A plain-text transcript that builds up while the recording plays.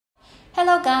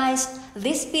Hello guys,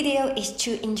 this video is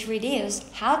to introduce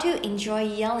how to enjoy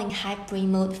Yealink hybrid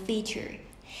mode feature.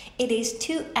 It is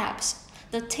two apps,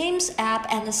 the Teams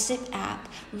app and the Sip app,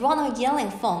 run on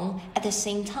Yealink phone at the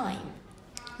same time.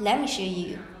 Let me show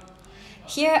you.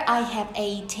 Here I have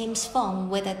a Teams phone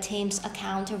with a Teams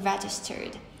account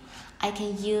registered. I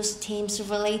can use Teams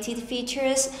related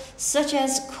features such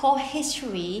as call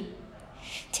history,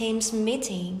 Teams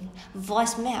meeting,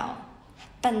 voicemail.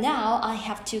 But now I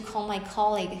have to call my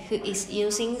colleague who is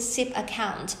using Sip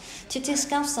account to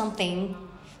discuss something,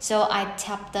 so I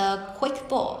tap the quick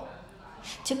ball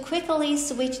to quickly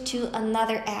switch to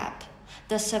another app,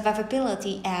 the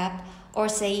survivability app or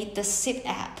say the Sip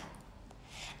app.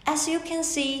 As you can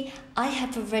see, I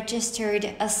have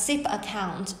registered a Sip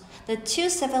account. The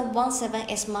 2717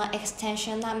 is my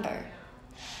extension number.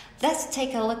 Let's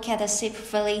take a look at the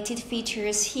Sip related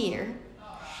features here.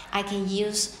 I can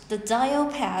use the dial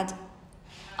pad.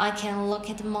 I can look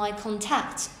at my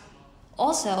contacts.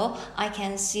 Also, I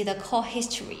can see the call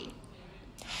history.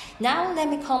 Now let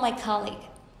me call my colleague.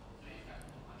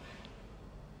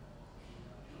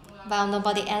 Well,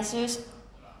 nobody answers.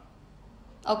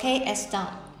 Okay, it's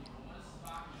done.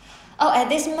 Oh, at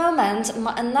this moment,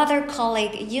 another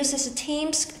colleague uses a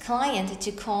Teams client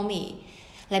to call me.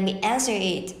 Let me answer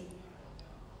it.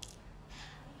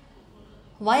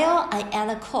 While I end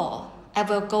a call, I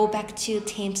will go back to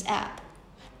Teams app.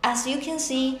 As you can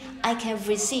see, I can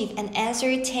receive and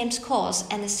answer Teams calls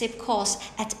and Sip calls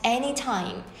at any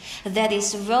time. That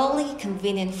is really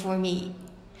convenient for me.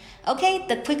 Okay,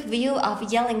 the quick view of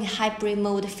Yealink hybrid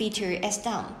mode feature is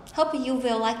done. Hope you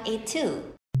will like it too.